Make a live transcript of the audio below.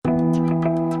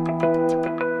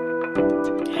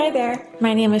there,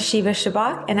 my name is Shiva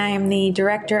Shabak and I am the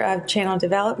Director of Channel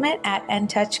Development at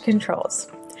ENTOUCH Controls.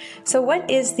 So what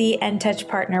is the ENTOUCH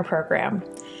Partner Program?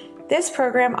 This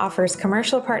program offers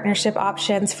commercial partnership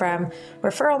options from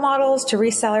referral models to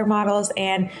reseller models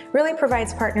and really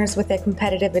provides partners with a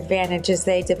competitive advantage as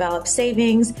they develop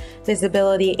savings,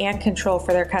 visibility, and control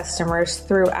for their customers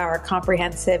through our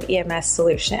comprehensive EMS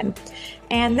solution.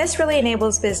 And this really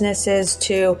enables businesses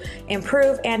to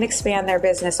improve and expand their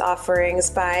business offerings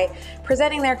by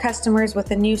presenting their customers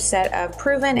with a new set of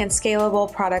proven and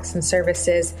scalable products and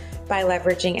services by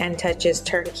leveraging ENTOUCH's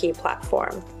turnkey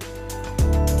platform.